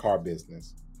to be in the car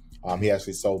business. He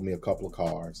actually sold me a couple of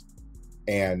cars,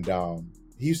 and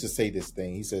he used to say this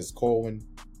thing. He says, Corwyn,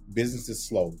 business is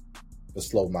slow for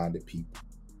slow-minded people.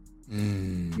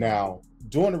 Now,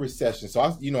 during the recession, so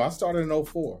I started in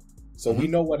 04. So we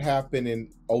know what happened in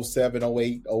 07,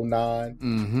 08, 09.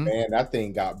 Man, that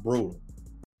thing got brutal.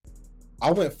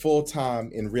 I went full-time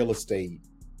in real estate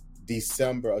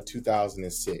December of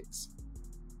 2006.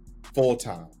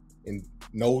 Full-time. And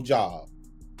no job.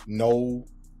 No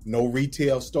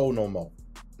retail store no more.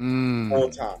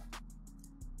 Full-time.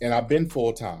 And I've been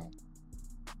full-time.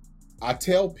 I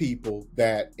tell people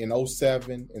that in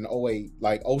 07 and 08,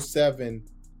 like 07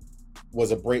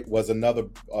 was another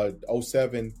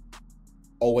 07,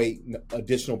 08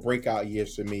 additional breakout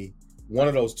years for me. One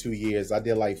of those 2 years, I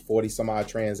did like 40 some odd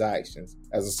transactions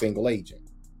as a single agent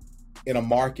in a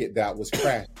market that was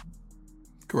crashing.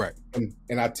 Correct.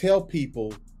 And I tell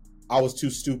people I was too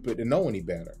stupid to know any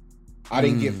better. I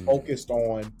didn't get focused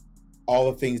on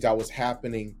all the things that was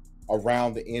happening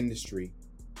around the industry.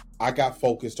 I got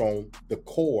focused on the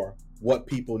core, what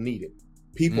people needed.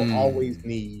 People always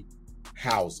need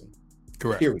housing.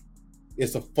 Correct. Period.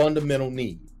 It's a fundamental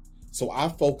need. So I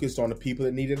focused on the people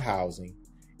that needed housing,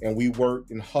 and we worked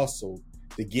and hustled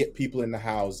to get people into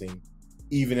housing,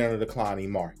 even in a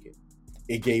declining market.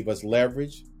 It gave us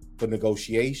leverage for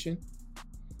negotiation,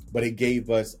 but it gave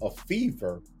us a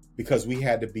fever because we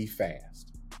had to be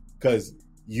fast. Because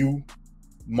you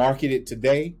market it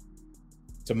today,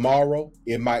 tomorrow,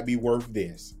 it might be worth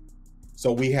this.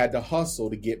 So we had to hustle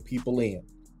to get people in.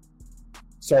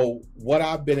 So what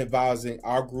I've been advising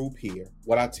our group here,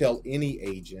 what I tell any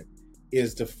agent,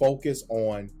 is to focus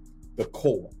on the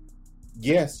core.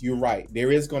 Yes, you're right.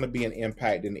 There is going to be an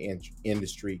impact in the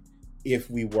industry if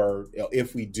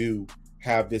we do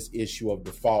have this issue of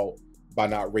default by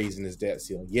not raising this debt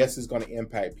ceiling. Yes, it's going to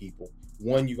impact people.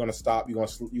 One, you're going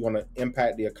to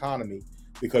impact the economy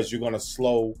because you're going to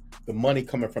slow the money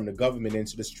coming from the government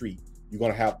into the street. You're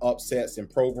going to have upsets in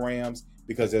programs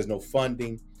because there's no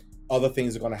funding. Other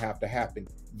things are going to have to happen.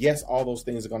 Yes, all those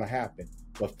things are going to happen.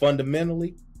 But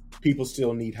fundamentally, people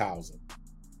still need housing.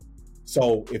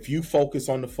 So if you focus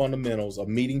on the fundamentals of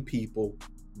meeting people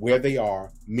where they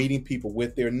are, meeting people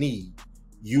with their need,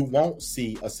 you won't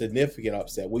see a significant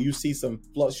upset. Will you see some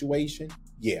fluctuation?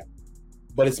 Yeah.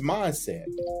 But it's mindset.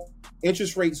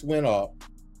 Interest rates went up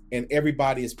and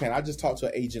everybody is paying. I just talked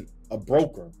to a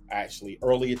broker actually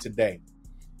earlier today,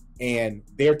 and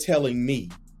they're telling me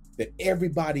that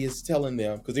everybody is telling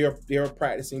them, because they're a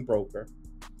practicing broker,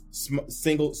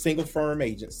 single firm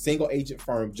agent, single agent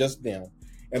firm, just them.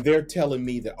 And they're telling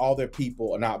me that all their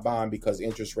people are not buying because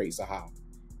interest rates are high.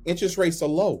 Interest rates are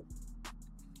low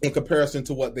in comparison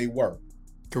to what they were.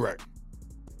 Correct.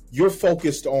 You're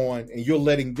focused on, and you're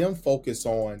letting them focus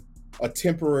on a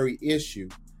temporary issue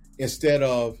instead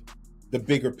of the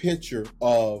bigger picture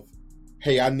of,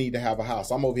 hey, I need to have a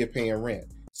house. I'm over here paying rent.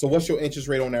 So what's your interest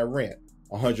rate on that rent?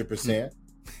 100%.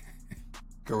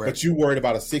 Correct. But you worried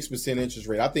about a 6% interest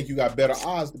rate. I think you got better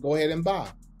odds to go ahead and buy.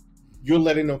 You're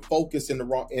letting them focus in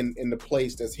the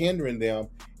place that's hindering them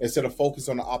instead of focus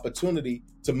on the opportunity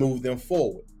to move them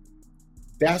forward.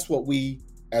 That's what we,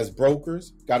 as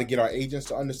brokers, got to get our agents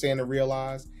to understand and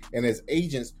realize. And as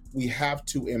agents, we have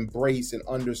to embrace and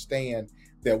understand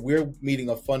that we're meeting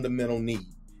a fundamental need.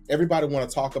 Everybody want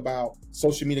to talk about,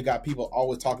 social media got people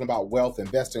always talking about wealth,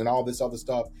 investing, and all this other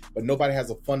stuff, but nobody has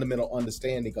a fundamental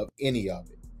understanding of any of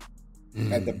it.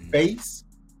 At the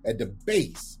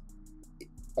base,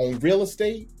 on real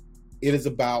estate, it is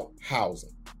about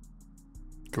housing.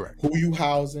 Correct. Who you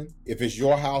housing, if it's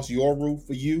your house, your roof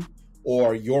for you,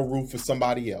 or your roof for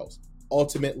somebody else.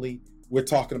 Ultimately, we're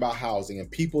talking about housing,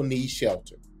 and people need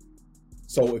shelter.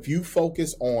 So if you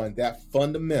focus on that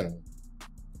fundamental,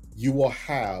 you will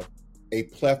have a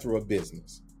plethora of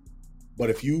business. But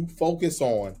if you focus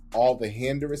on all the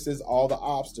hindrances, all the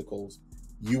obstacles,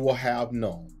 you will have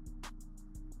none.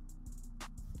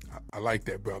 I like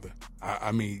that, brother.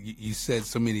 I mean, you said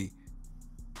so many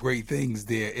great things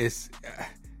there. It's,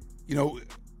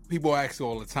 people ask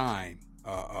all the time,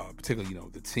 particularly,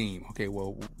 the team, okay,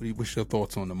 well, what's your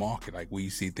thoughts on the market? Like, where you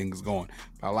see things going?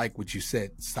 But I like what you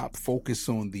said. Stop focus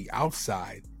on the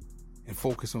outside and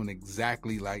focus on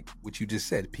exactly like what you just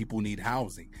said. People need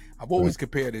housing. I've always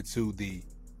compared it to the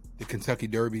Kentucky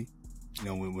Derby,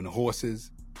 when the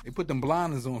horses, they put them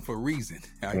blinders on for a reason.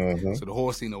 Right? So the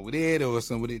horse ain't over there or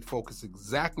somebody focus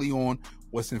exactly on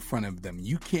what's in front of them.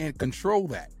 You can't control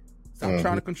that. Stop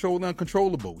trying to control the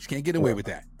uncontrollable. You can't get away with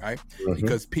that, right?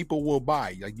 Because people will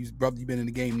buy. Like you, brother, you've been in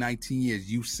the game 19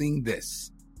 years. You've seen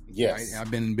this. Yes. Right?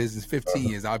 I've been in business 15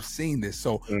 years. I've seen this.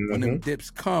 So when them dips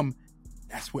come,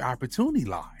 that's where opportunity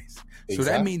lies. Exactly. So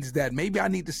that means that maybe I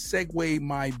need to segue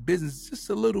my business just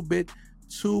a little bit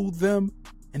to them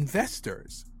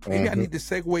investors. Maybe I need to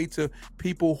segue to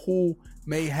people who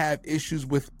may have issues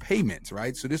with payments,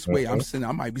 right? So this way I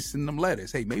might be sending them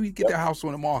letters. Hey, maybe get their house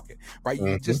on the market, right?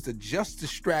 You just adjust the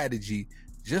strategy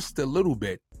just a little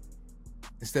bit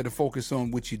instead of focus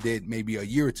on what you did maybe a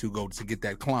year or two ago to get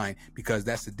that client, because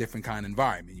that's a different kind of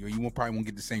environment. Probably won't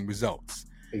get the same results.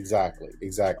 Exactly.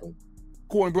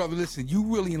 Corwyn, brother, listen, you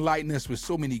really enlighten us with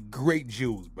so many great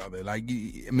jewels, brother. Like,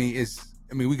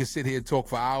 we could sit here and talk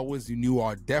for hours. You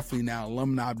are definitely now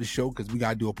alumni of the show because we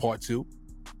got to do a part 2.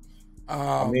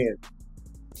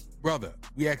 Brother,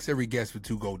 we ask every guest for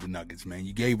 2 golden nuggets, man.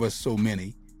 You gave us so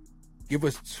many. Give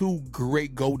us 2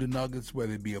 great golden nuggets,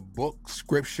 whether it be a book,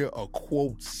 scripture, or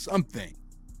quote, something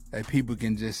that people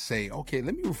can just say, okay,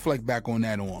 let me reflect back on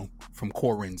that from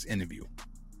Corwyn's interview.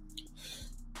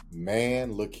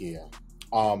 Man, look here.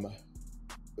 I'm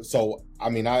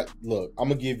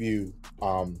gonna give you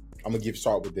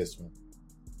start with this one.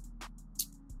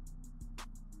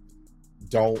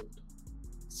 Don't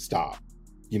stop.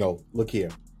 Look here.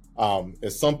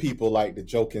 As some people like to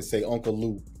joke and say, Uncle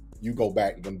Luke, you go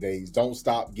back to them days. Don't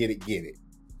stop, get it.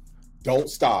 Don't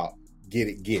stop, get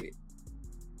it.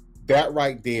 That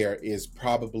right there is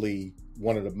probably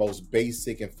one of the most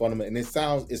basic and fundamental,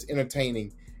 and it's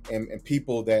entertaining, and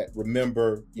people that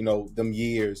remember, them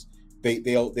years,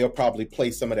 they'll probably play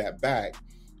some of that back,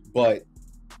 but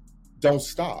don't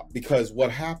stop, because what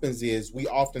happens is we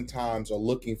oftentimes are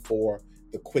looking for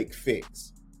the quick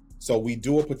fix. So we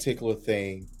do a particular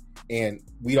thing and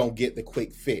we don't get the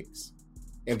quick fix,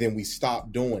 and then we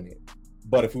stop doing it.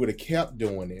 But if we would have kept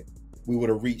doing it, we would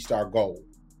have reached our goal.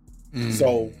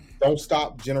 So don't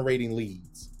stop generating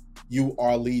leads. You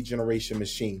are a lead generation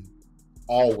machine.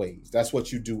 Always. That's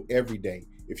what you do every day.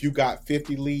 If you got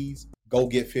 50 leads, go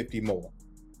get 50 more.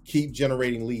 Keep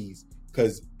generating leads,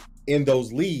 because in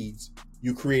those leads,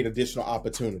 you create additional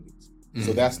opportunities.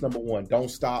 So that's number 1. Don't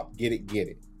stop, get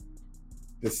it.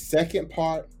 The second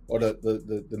part, or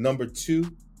the number 2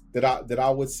 that I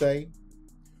would say,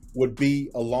 would be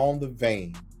along the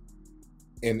vein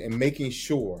and making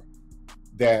sure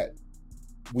that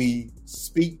we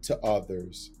speak to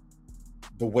others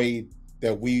the way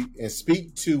that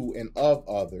speak to and of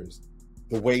others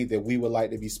the way that we would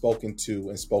like to be spoken to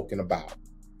and spoken about.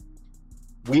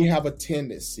 We have a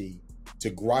tendency to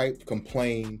gripe,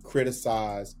 complain,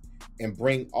 criticize, and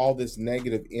bring all this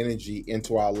negative energy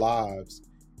into our lives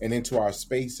and into our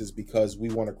spaces because we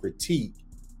want to critique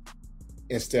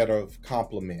instead of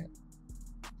compliment.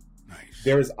 Nice.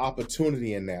 There is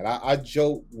opportunity in that. I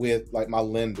joke with like my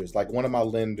lenders, like one of my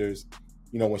lenders,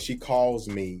 when she calls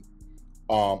me,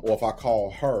 or if I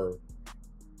call her,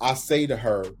 I say to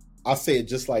her, I say it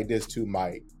just like this too,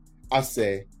 Mike. I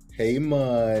say, hey,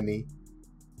 money.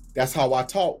 That's how I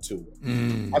talk to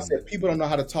her. I said, people don't know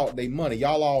how to talk their money.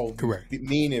 Y'all all correct,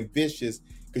 mean and vicious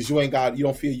because you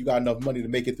don't feel you got enough money to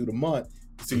make it through the month.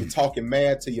 So you're talking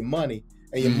mad to your money,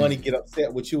 and your money get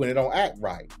upset with you and it don't act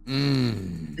right.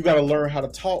 You got to learn how to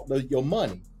talk to your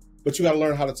money, but you got to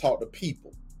learn how to talk to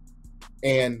people.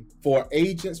 And for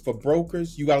agents, for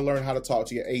brokers, you got to learn how to talk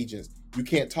to your agents. You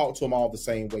can't talk to them all the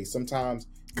same way. Sometimes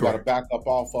you got to back up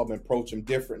off of them and approach them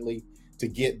differently to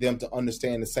get them to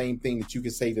understand the same thing that you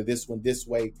can say to this one this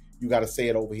way. You got to say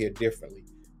it over here differently.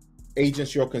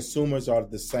 Agents, your consumers are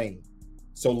the same.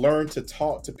 So learn to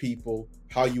talk to people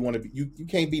how you want to be. You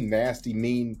can't be nasty,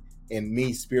 mean, and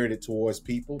mean-spirited towards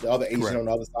people. The other agent on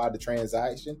the other side of the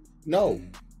transaction. No.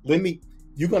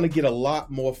 You're going to get a lot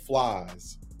more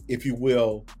flies, if you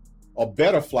will, or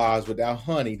better flies with that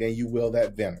honey than you will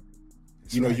that vinegar.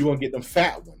 You're going to get them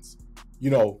fat ones.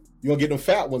 You're going to get them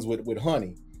fat ones with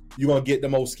honey. You're going to get the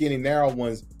most skinny, narrow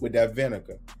ones with that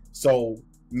vinegar. So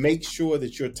make sure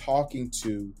that you're talking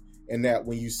to, and that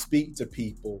when you speak to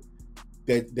people,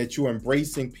 that you're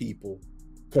embracing people,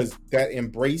 because that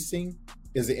embracing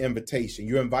is an invitation.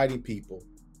 You're inviting people.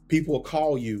 People will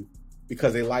call you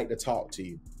because they like to talk to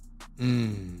you.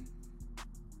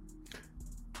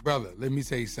 Brother, let me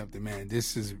say something, man.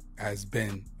 This has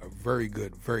been a very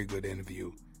good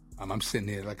interview. I'm sitting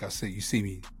there, like I said, you see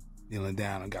me kneeling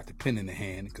down. I got the pen in the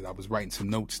hand because I was writing some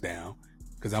notes down,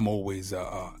 because I'm always,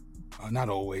 not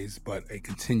always, but a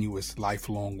continuous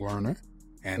lifelong learner.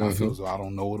 And I feel as though I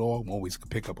don't know it all. I'm always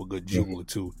pick up a good jewel or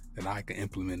two that I can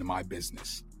implement in my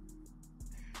business.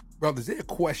 Brother, is there a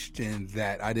question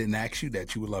that I didn't ask you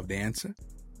that you would love to answer?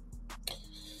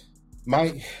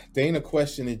 Mike, there ain't a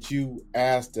question that you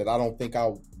asked that I don't think I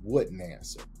wouldn't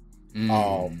answer.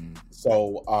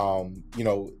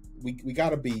 We got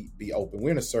to be open. We're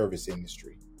in a service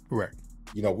industry. Correct.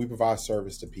 We provide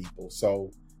service to people. So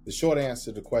the short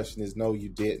answer to the question is no, you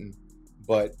didn't.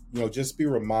 But, just be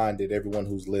reminded, everyone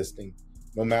who's listening,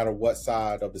 no matter what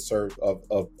side of the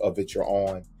of it you're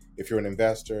on. If you're an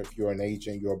investor, if you're an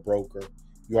agent, you're a broker,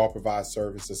 you all provide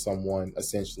service to someone.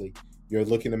 Essentially, you're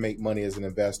looking to make money as an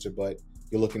investor, but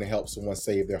you're looking to help someone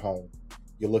save their home.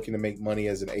 You're looking to make money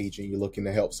as an agent. You're looking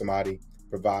to help somebody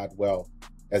provide wealth.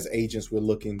 As agents,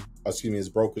 as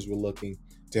brokers, we're looking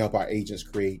to help our agents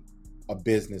create a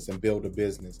business and build a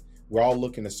business. We're all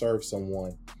looking to serve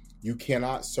someone. You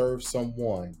cannot serve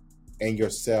someone and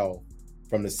yourself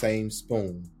from the same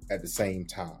spoon at the same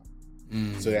time.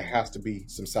 So there has to be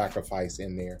some sacrifice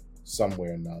in there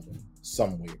somewhere or another,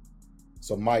 somewhere.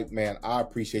 So Mike, man, I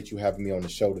appreciate you having me on the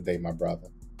show today, my brother.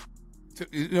 So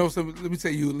let me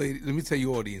tell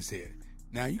you, audience here.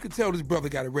 Now you can tell this brother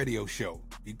got a radio show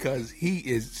because he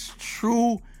is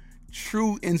true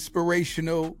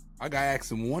inspirational. I got to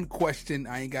ask him one question.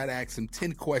 I ain't got to ask him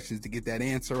 10 questions to get that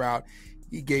answer out.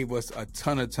 He gave us a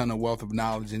ton of wealth of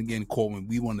knowledge. And again, Corwyn,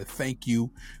 we want to thank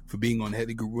you for being on the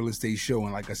Headley Group Real Estate Show.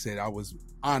 And like I said, I was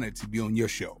honored to be on your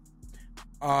show.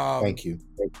 Thank you.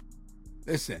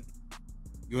 Listen,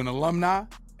 you're an alumni,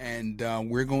 and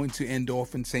we're going to end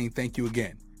off in saying thank you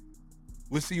again.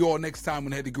 We'll see you all next time on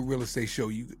the Headley Group Real Estate Show.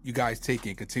 You guys take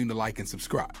it. Continue to like and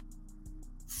subscribe.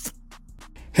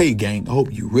 Hey, gang, I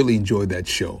hope you really enjoyed that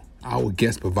show. Our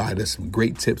guests provide us some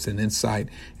great tips and insight,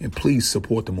 and please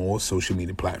support them on all social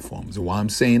media platforms. And while I'm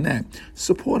saying that,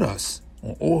 support us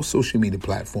on all social media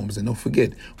platforms. And don't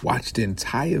forget, watch the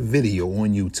entire video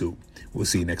on YouTube. We'll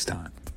see you next time.